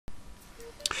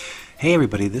Hey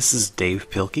everybody, this is Dav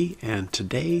Pilkey, and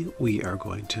today we are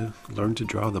going to learn to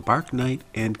draw the Bark Knight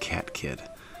and Cat Kid.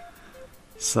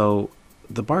 So,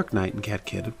 the Bark Knight and Cat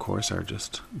Kid, of course, are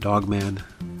just Dogman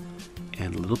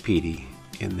and Little Petey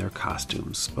in their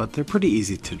costumes, but they're pretty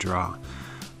easy to draw.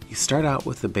 You start out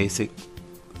with the basic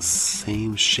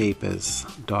same shape as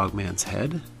Dogman's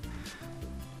head,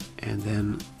 and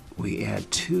then we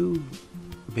add two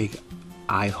big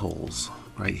eye holes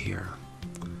right here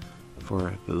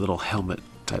for the little helmet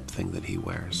type thing that he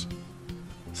wears.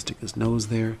 Stick his nose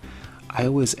there. I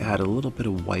always add a little bit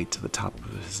of white to the top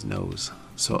of his nose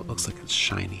so it looks like it's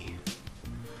shiny.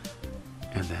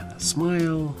 And then a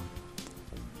smile,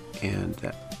 and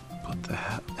put the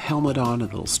helmet on, a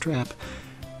little strap,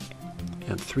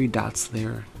 and 3 dots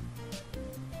there,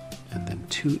 and then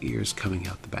 2 ears coming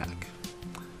out the back.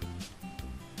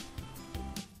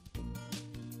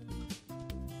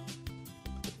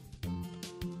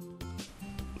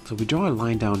 So we draw a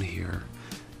line down here,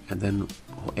 and then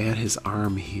we'll add his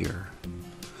arm here.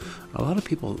 A lot of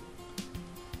people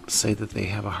say that they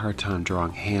have a hard time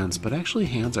drawing hands, but actually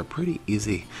hands are pretty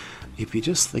easy if you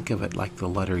just think of it like the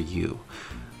letter U.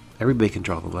 Everybody can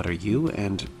draw the letter U,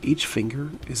 and each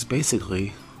finger is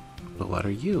basically the letter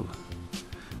U.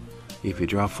 If you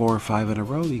draw 4 or 5 in a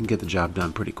row, you can get the job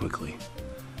done pretty quickly.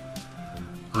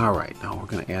 Alright, now we're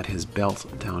going to add his belt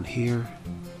down here,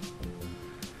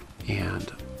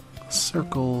 and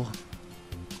circle,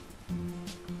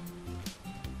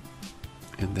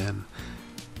 and then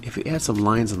if you add some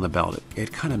lines on the belt,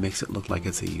 it kind of makes it look like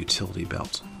it's a utility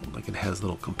belt, like it has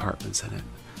little compartments in it.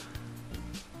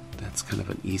 That's kind of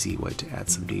an easy way to add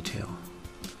some detail.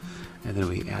 And then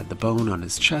we add the bone on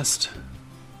his chest,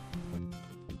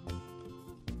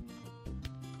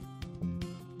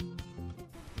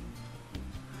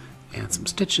 and some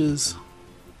stitches,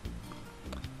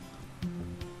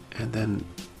 and then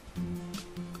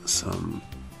some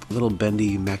little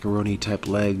bendy macaroni type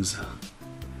legs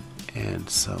and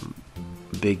some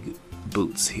big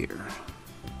boots here.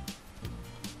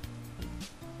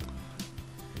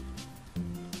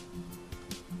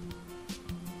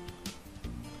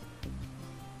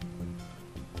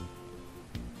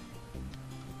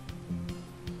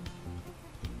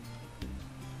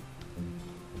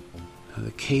 Now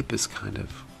the cape is kind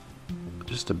of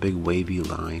just a big wavy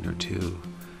line or two,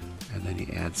 and then you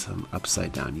add some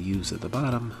upside down U's at the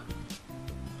bottom,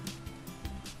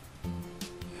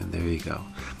 and there you go.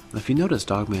 Now if you notice,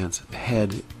 Dogman's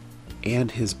head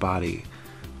and his body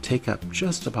take up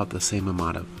just about the same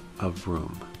amount of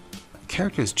room.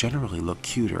 Characters generally look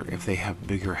cuter if they have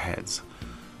bigger heads,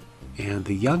 and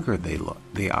the younger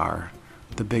they are,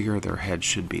 the bigger their head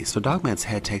should be. So Dogman's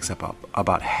head takes up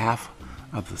about half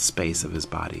of the space of his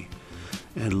body,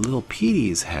 and Little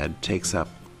Petey's head takes up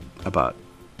about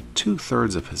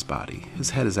 2/3 of his body. His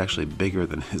head is actually bigger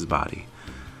than his body.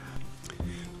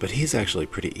 But he's actually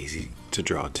pretty easy to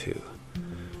draw too.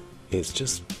 It's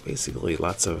just basically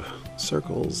lots of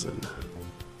circles, and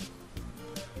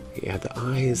you add the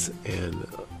eyes and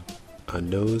a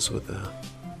nose with a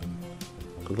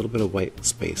little bit of white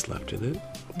space left in it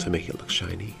to make it look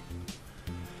shiny.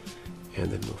 And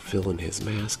then we'll fill in his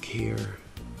mask here.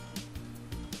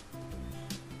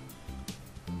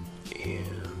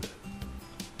 And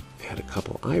add a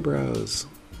couple eyebrows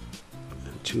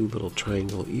and 2 little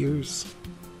triangle ears.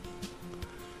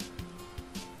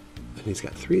 And he's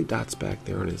got 3 dots back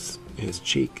there on his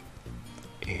cheek.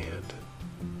 And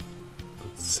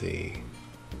let's see.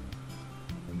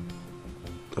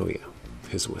 Oh yeah,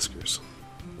 his whiskers.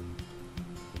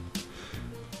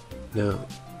 Now,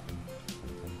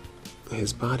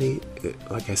 his body,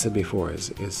 like I said before,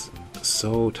 is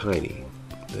so tiny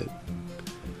that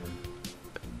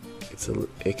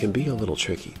it can be a little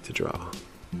tricky to draw.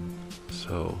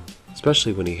 So,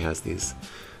 especially when he has these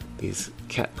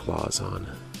cat claws on.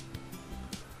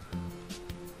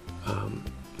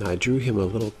 Now I drew him a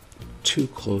little too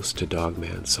close to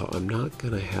Dogman, so I'm not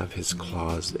going to have his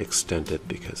claws extended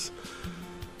because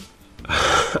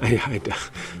I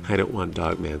don't want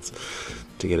Dogman's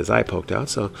to get his eye poked out.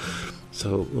 So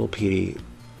Little Petey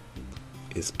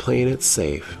is playing it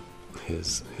safe.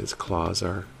 His claws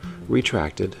are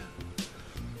retracted,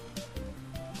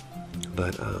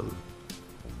 but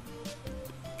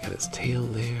got his tail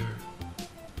there,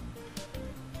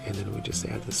 and then we just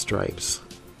add the stripes.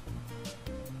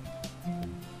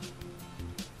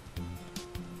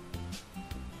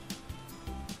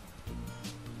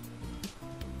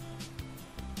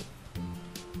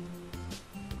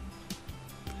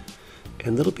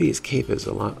 And Little Petey's cape is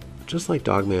a lot just like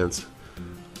Dogman's,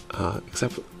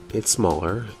 except it's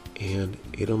smaller and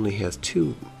it only has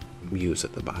 2 U's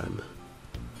at the bottom.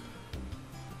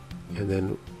 And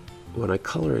then when I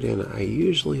color it in, I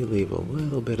usually leave a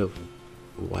little bit of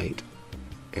white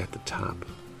at the top,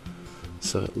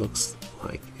 so it looks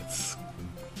like it's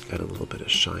got a little bit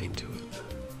of shine to it.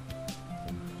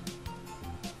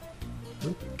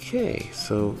 Okay,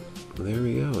 so there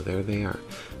we go, there they are.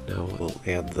 Now we'll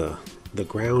add the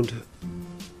ground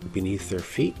beneath their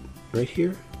feet right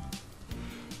here.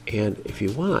 And if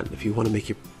you want to make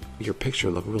your picture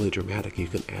look really dramatic, you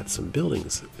can add some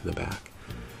buildings in the back.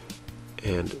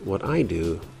 And what I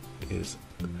do is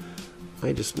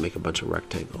I just make a bunch of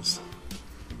rectangles.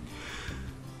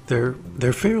 They're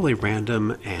fairly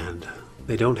random and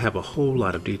they don't have a whole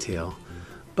lot of detail,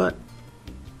 but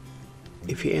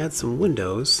if you add some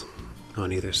windows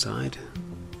on either side,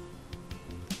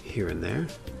 here and there,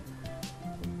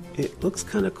 it looks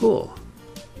kind of cool.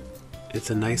 It's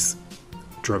a nice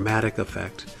dramatic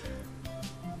effect.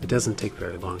 It doesn't take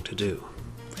very long to do.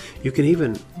 You can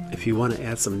even, if you want to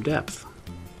add some depth,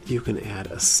 you can add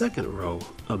a second row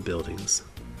of buildings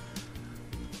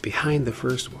behind the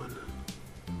first one.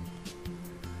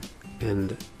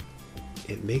 And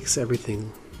it makes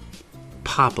everything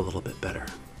pop a little bit better.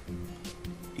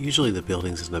 Usually the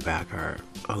buildings in the back are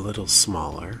a little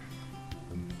smaller,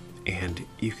 and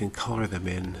you can color them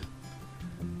in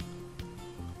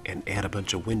and add a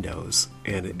bunch of windows,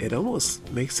 and it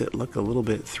almost makes it look a little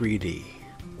bit 3D.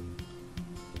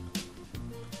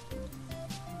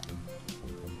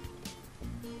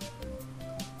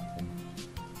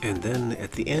 And then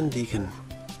at the end you can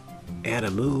add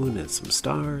a moon and some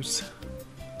stars,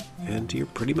 and you're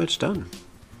pretty much done.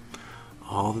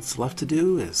 All that's left to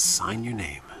do is sign your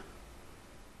name.